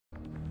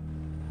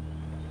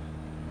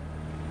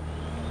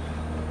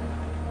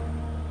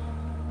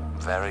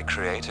Very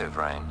creative,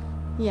 Rain.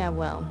 Yeah,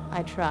 well,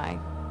 I try.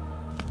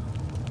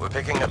 We're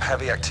picking up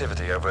heavy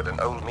activity over at an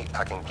old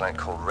meatpacking plant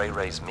called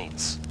Ray's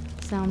Meats.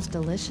 Sounds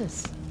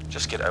delicious.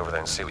 Just get over there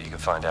and see what you can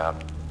find out.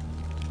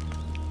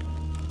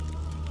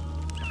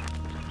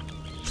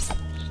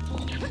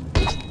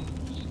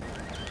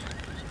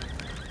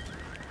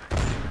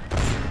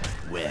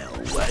 Well,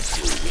 what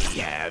do we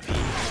have here?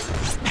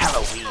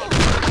 Halloween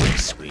party,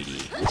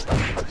 sweetie.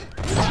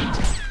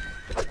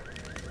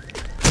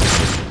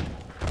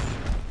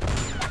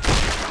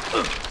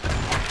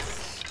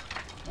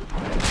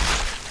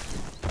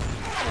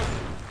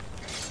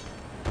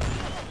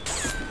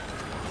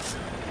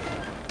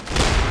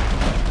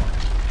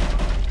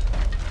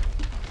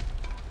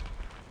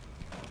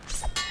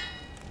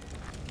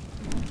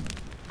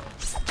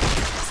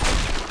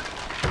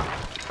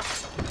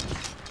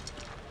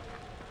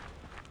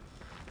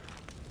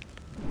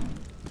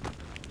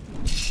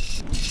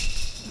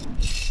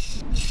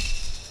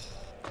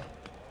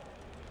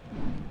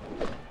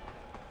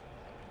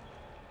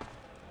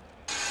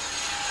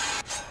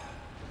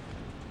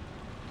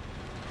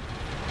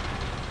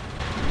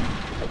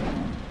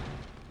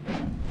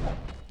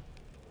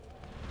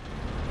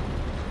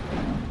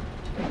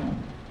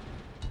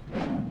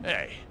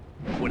 Hey,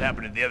 what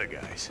happened to the other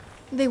guys?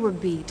 They were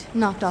beat,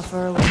 knocked off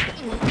early.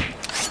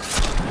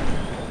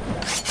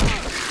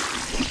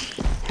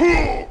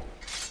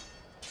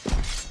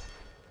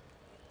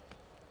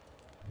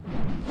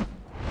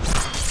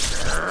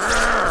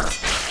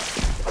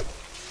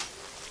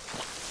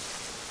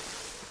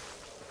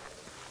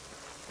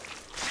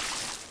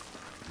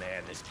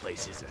 Man, this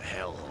place is a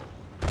hellhole.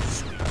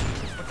 Sweet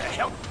Jesus, what the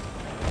hell?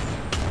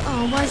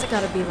 Oh, why's it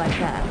gotta be like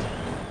that?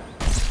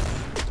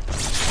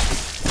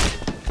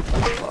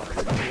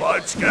 Fucking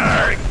blood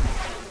scarring!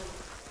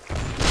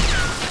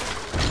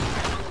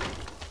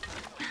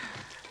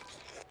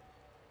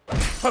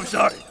 I'm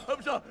sorry,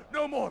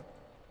 no more!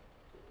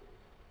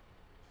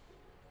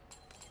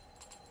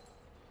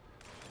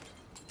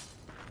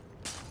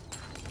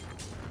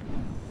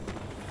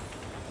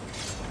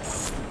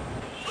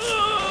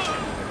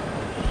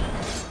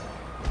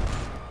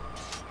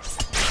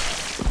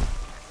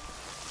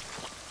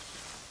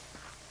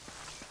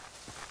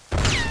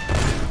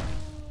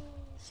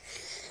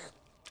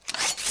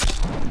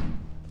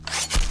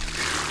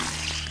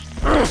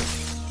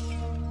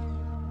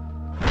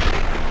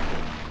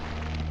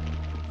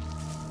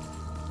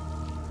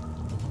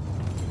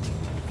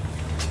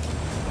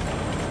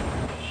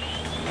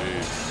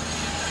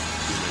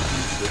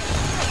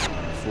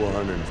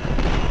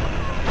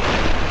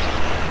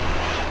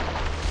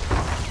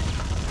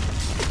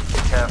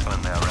 Careful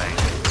in there, Ray.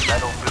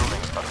 Metal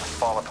buildings about to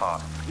fall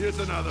apart. Here's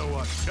another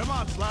one. Come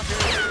on,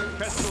 Slappy.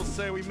 Pets will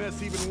say we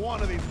miss even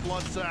one of these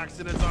blood sacks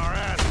and it's our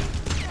ass.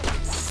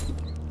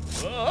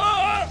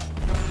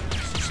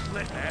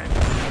 Split, man.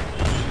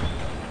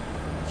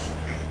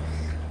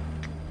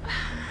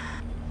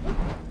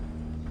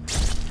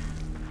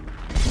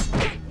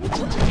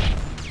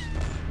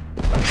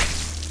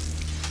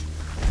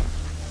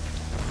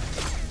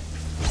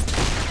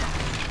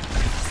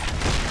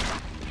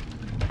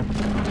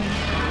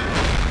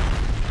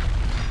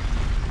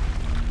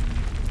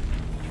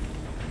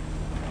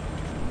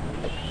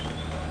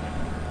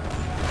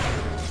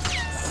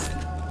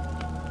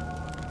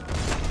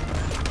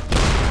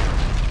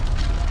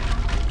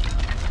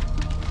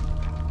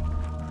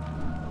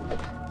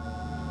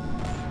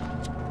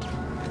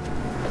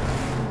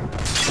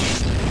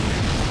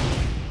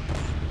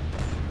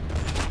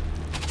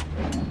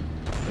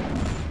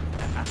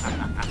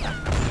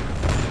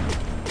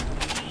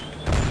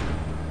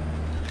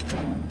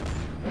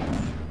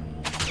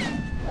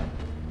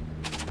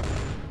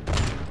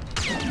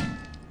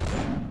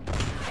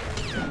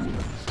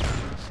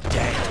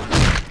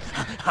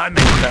 I'm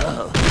in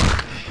love.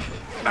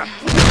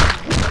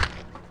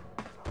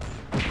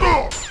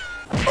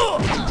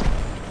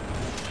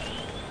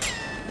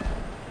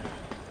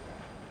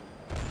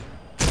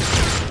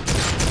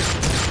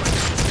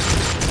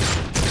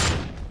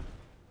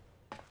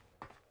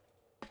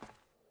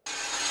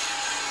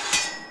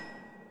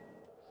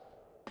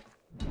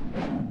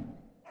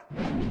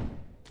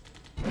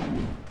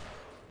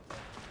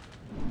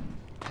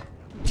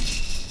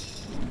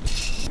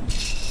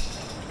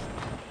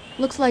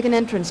 Looks like an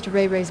entrance to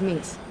Ray's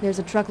Meats. There's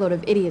a truckload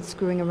of idiots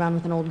screwing around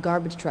with an old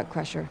garbage truck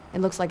crusher.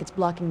 It looks like it's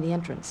blocking the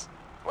entrance.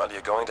 Well,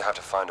 you're going to have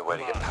to find a way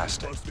to get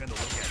past it.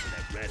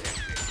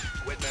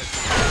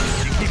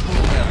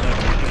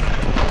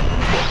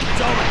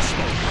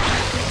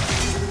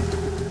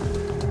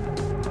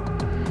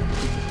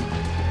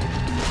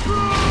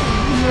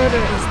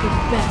 Murder is the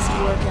best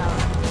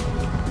workout.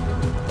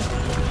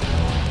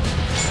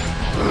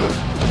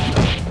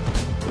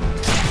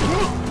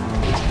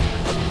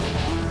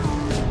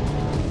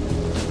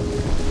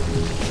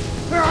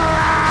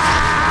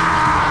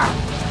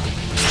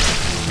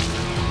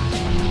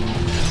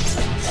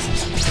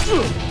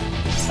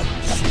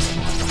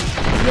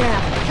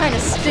 Yeah, kinda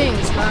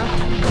stings, huh?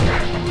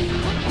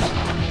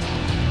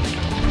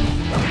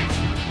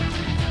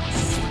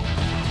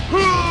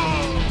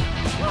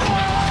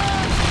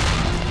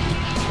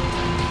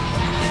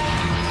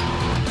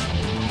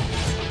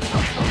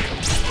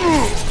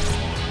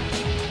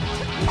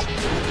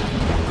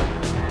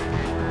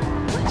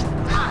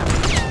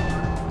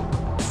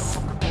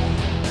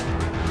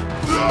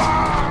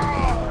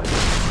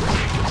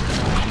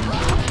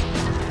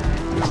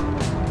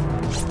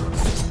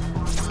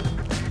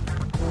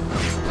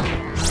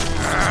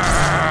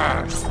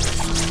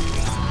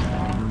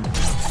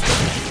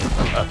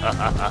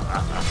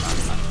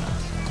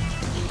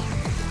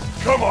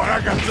 Come on, I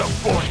got something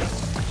for you.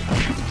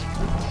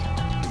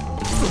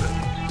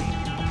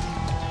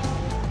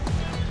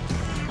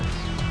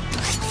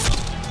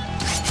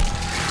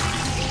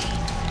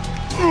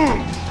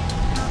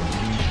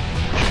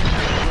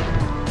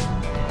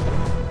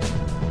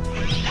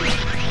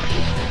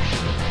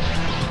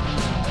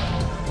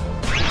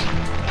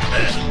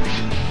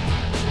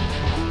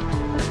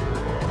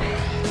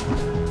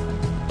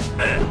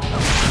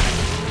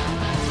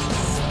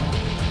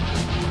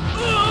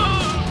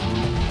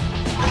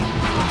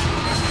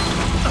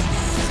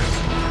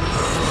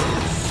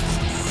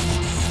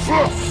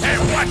 And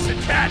watch the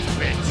catch,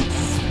 bitch!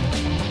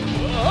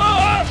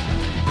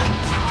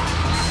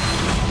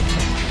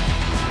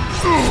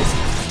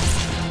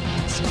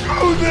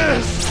 Screw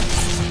this!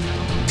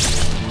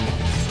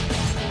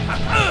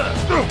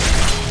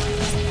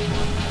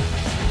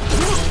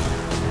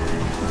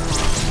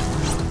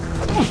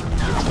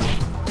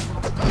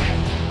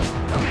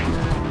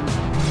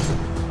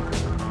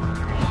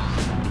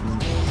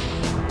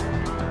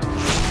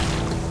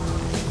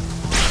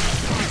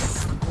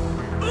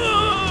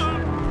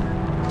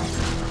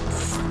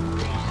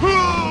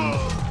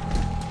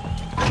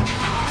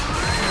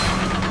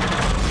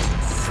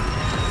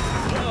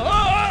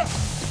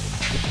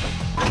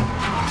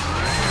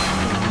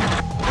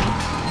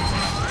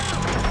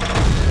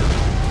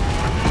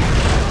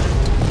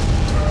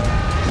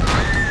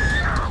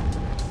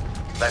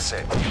 That's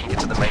it. Get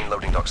to the main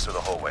loading docks through the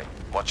hallway.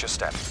 Watch your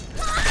step.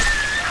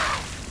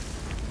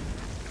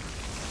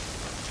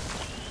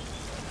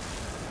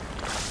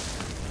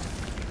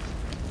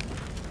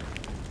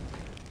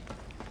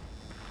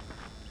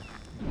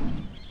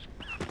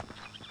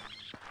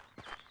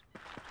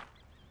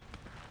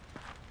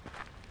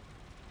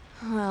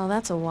 Well,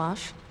 that's a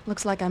wash.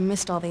 Looks like I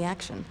missed all the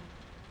action.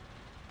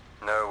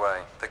 No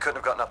way. They couldn't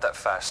have gotten up that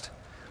fast.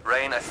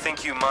 Rain, I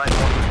think you might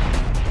want...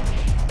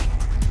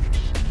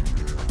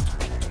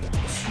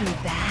 Too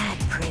bad,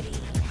 pretty.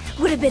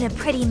 Would have been a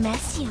pretty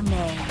mess you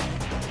made.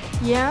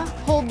 Yeah?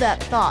 Hold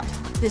that thought.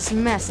 This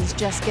mess is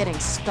just getting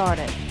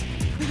started.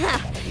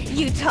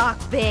 You talk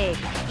big.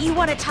 You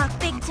want to talk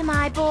big to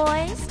my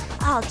boys?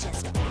 I'll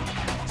just wait.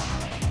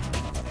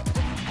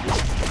 This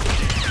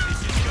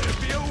is gonna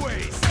be a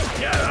waste.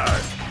 Get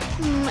her!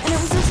 And it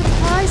was a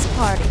surprise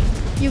party.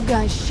 You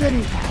guys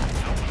shouldn't have.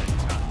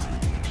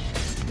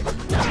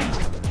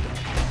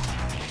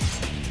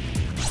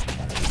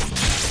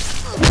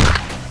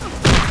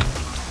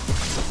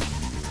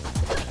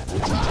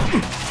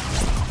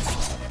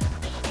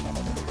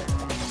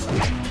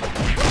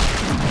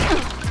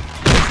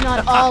 It's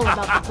not all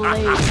about the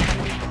blades.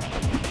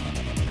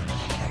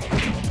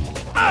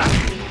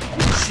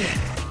 Shit.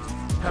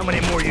 How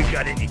many more you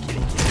got in you, kitty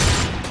cat?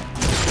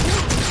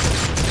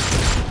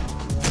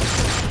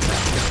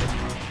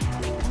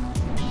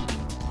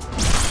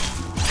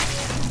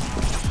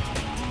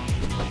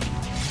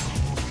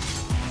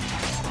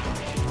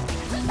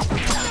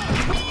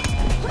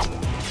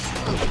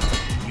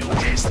 You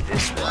missed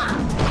this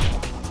one.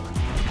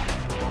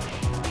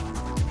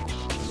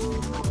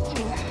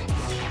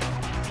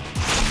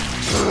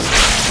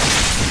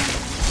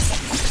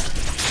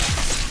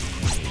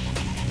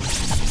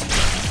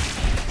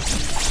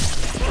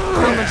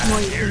 How much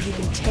more you think you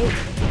can take?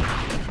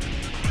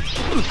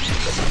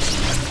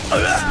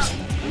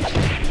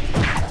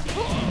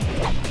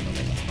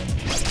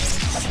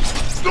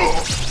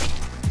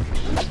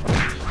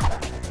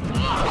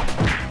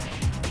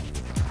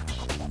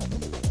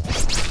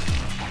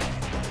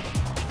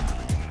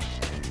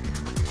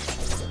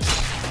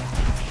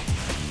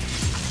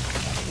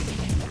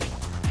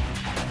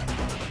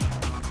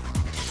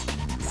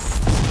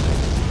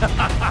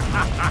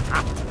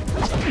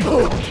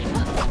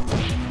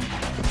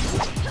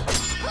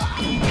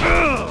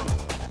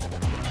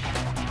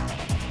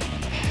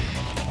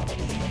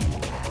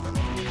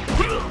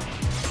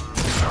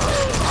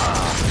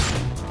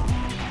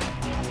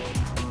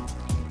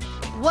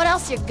 What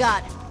else you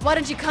got? Why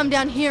don't you come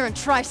down here and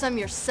try some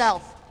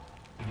yourself?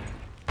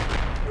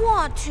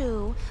 Want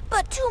to,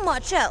 but too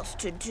much else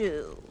to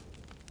do.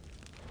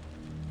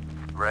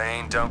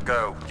 Rain, don't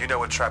go. You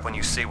know a trap when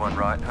you see one,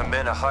 right? Her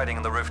men are hiding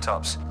in the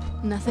rooftops.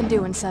 Nothing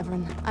doing,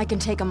 Severin. I can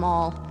take them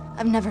all.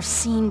 I've never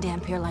seen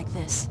Dhampir like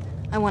this.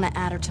 I want to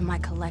add her to my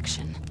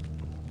collection.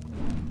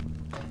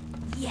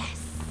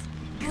 Yes,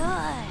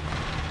 good.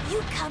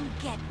 You come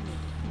get me.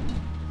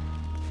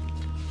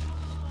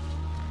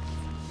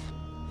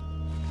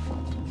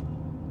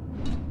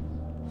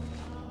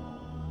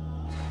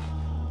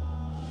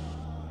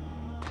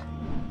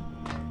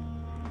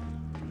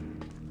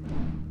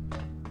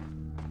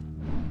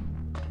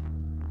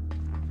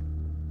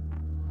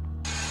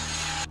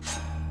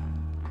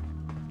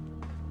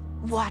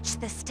 Watch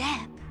the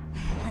step.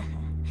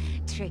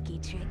 Tricky,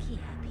 tricky up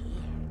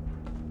here.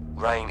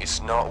 Rain,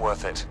 it's not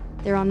worth it.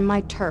 They're on my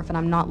turf and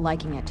I'm not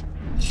liking it.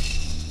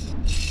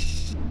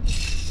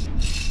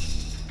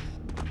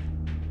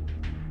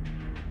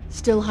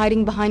 Still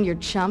hiding behind your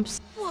chumps?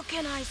 What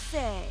can I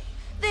say?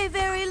 They're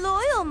very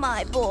loyal,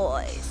 my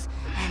boys.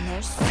 And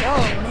there's so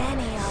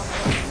many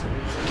of us.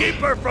 Keep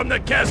her from the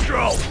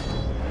Kestrel!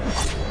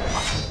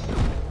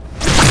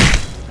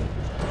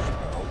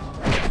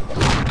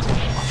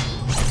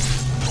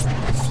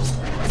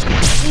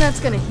 And that's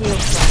gonna heal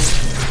some.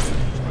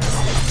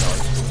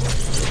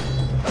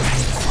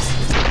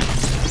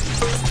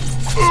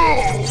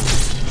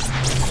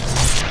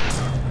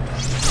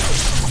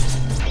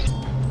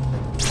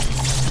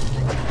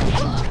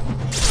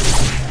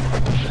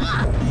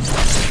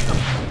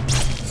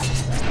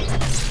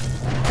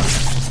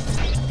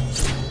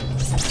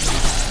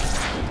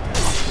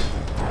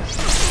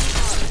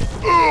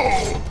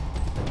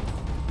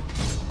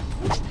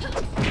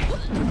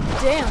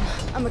 Damn,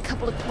 I'm a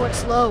couple of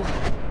quarts low.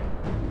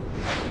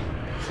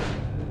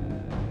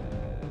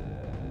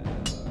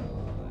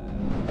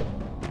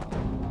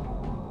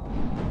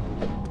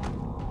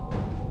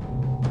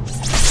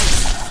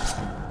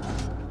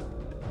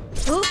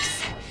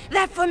 Oops,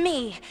 that for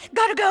me.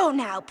 Gotta go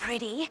now,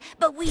 pretty.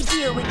 But we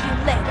deal with you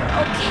later,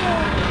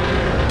 okay?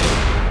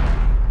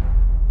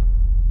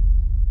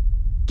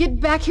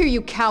 Get back here,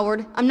 you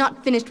coward! I'm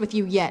not finished with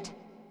you yet.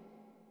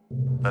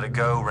 Let it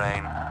go,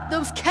 Rain.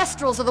 Those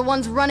Kestrels are the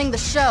ones running the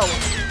show.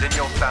 Then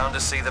you're bound to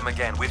see them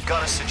again. We've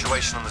got a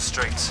situation on the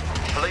streets.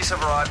 Police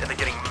have arrived and they're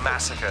getting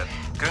massacred.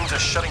 Goons are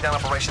shutting down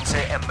operations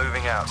here and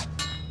moving out.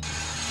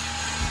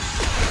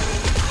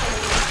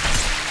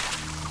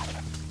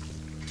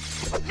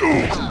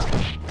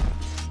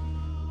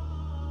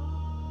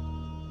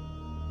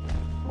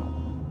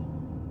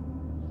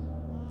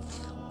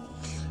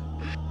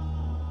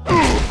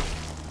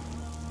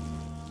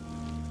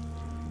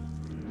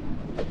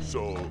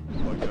 So,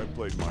 like, I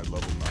played my level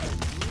 9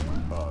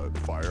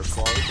 fire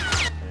card,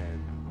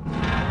 and...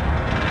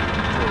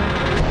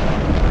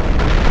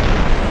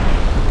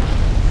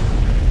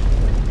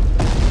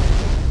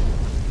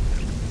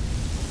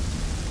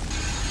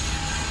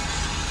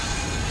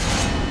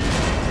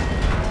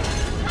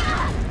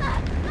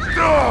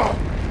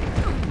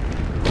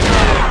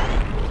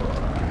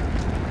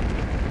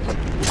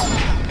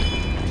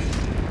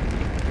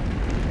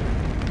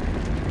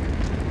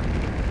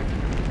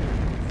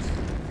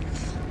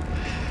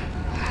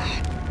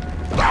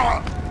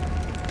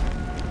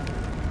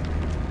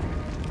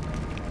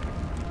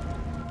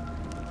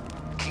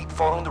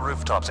 Following the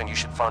rooftops and you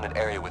should find an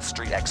area with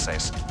street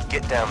access.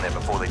 Get down there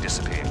before they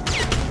disappear.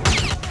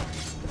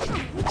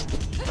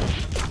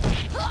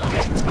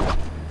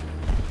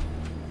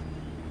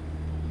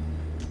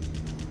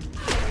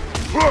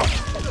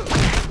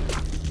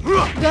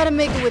 Gotta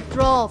make a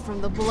withdrawal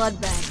from the blood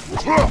bank.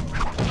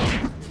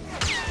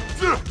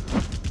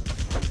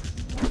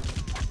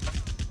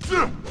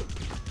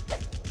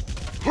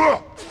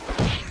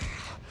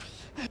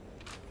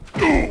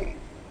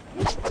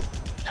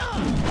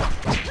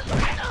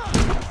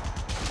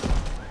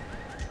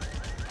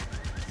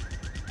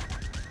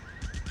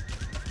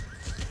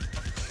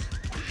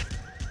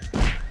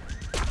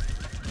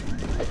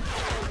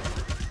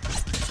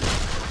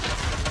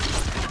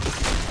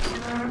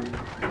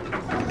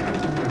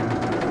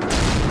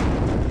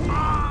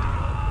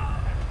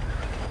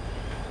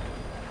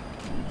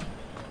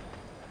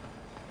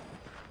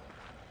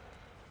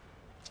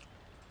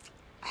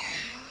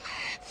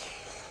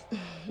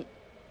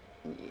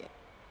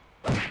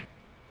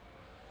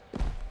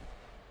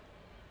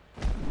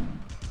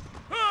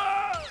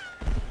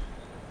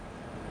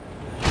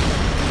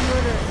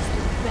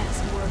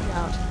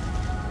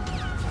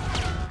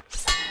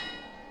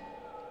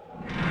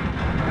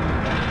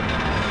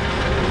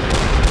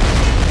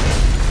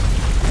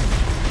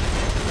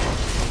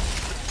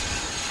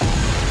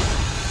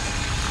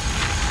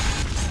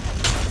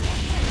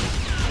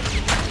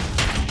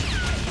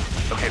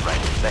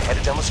 They're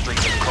headed down the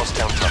street and across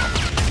down tunnel.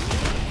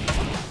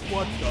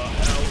 What the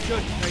hell?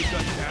 Just take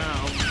us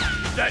down.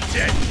 That's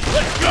it!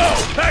 Let's go!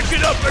 Pack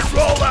it up and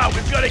roll out!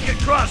 We've got to get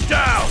crossed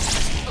down!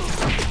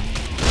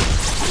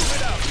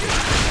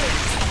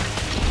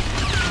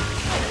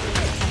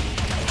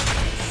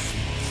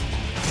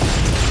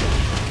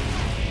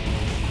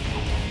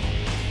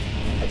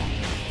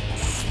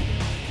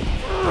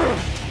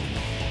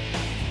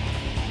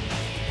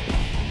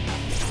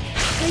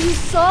 When you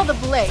saw the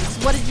blaze,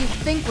 what did you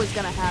think was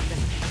gonna happen?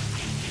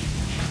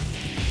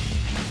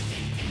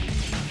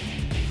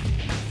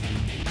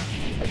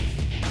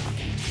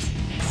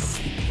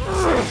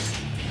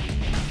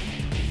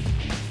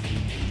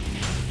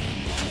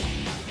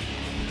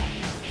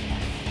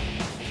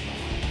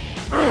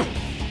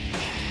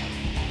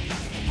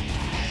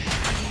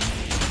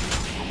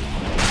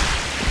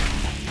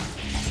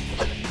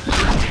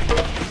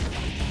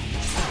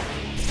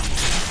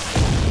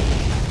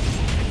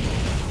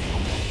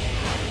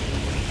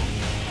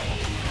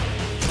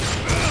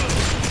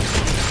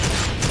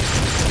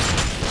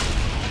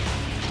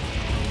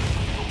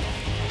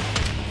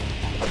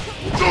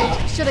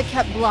 Should have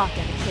kept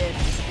blocking, kid.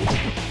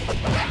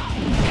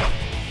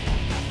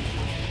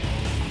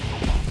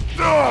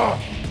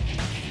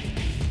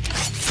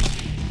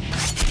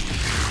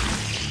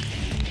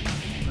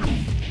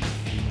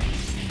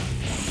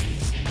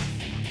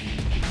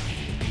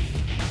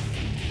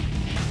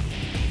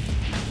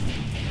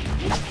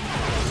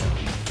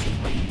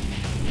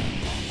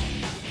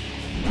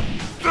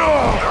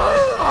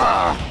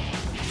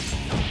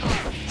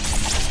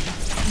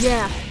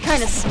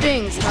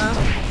 Stings,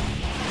 huh?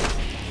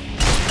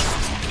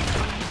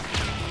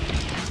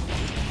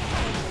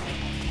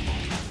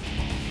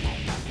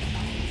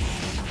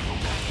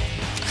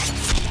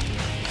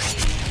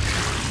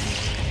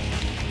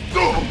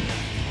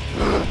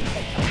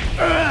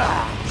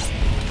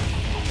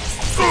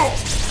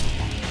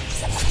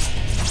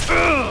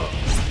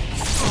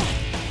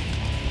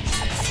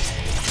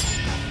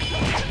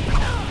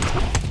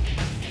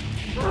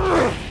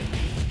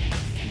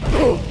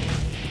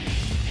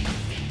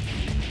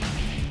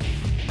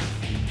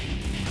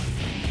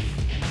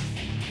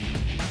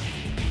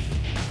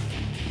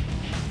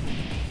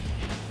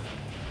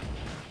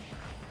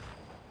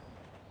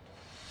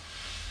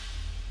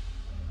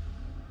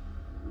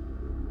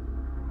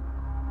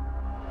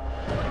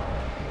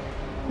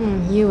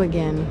 You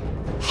again.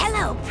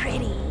 Hello,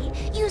 pretty.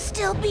 You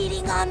still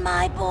beating on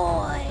my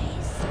boys?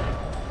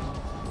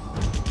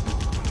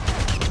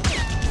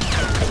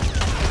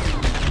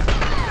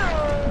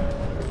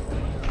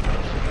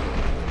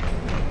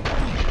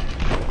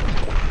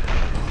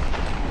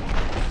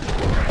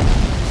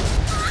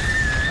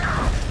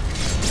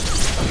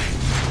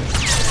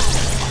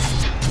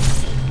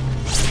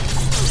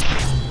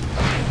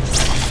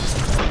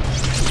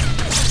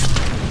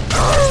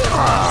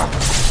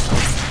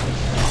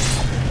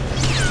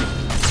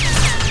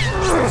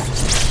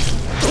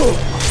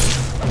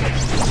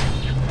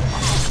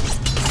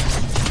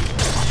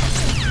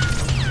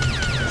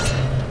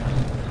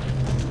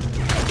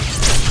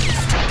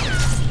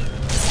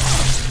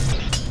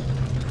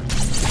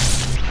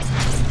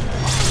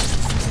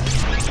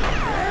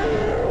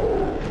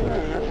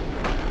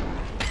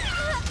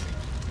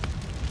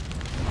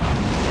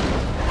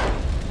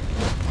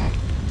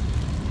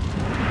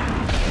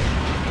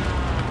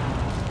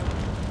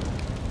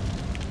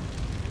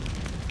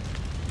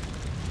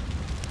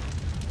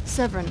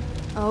 Severin.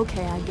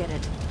 Okay, I get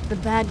it. The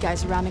bad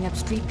guys are rounding up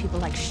street people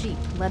like sheep,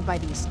 led by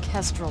these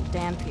Kestrel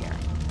Dhampir.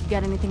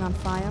 Got anything on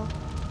file?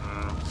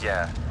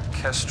 Yeah.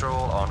 Kestrel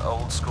on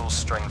old school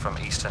strain from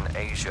Eastern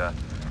Asia.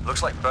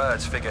 Looks like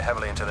birds figure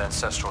heavily into the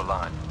ancestral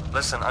line.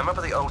 Listen, I'm up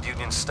at the old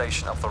Union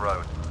station up the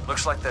road.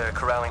 Looks like they're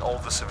corralling all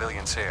the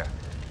civilians here.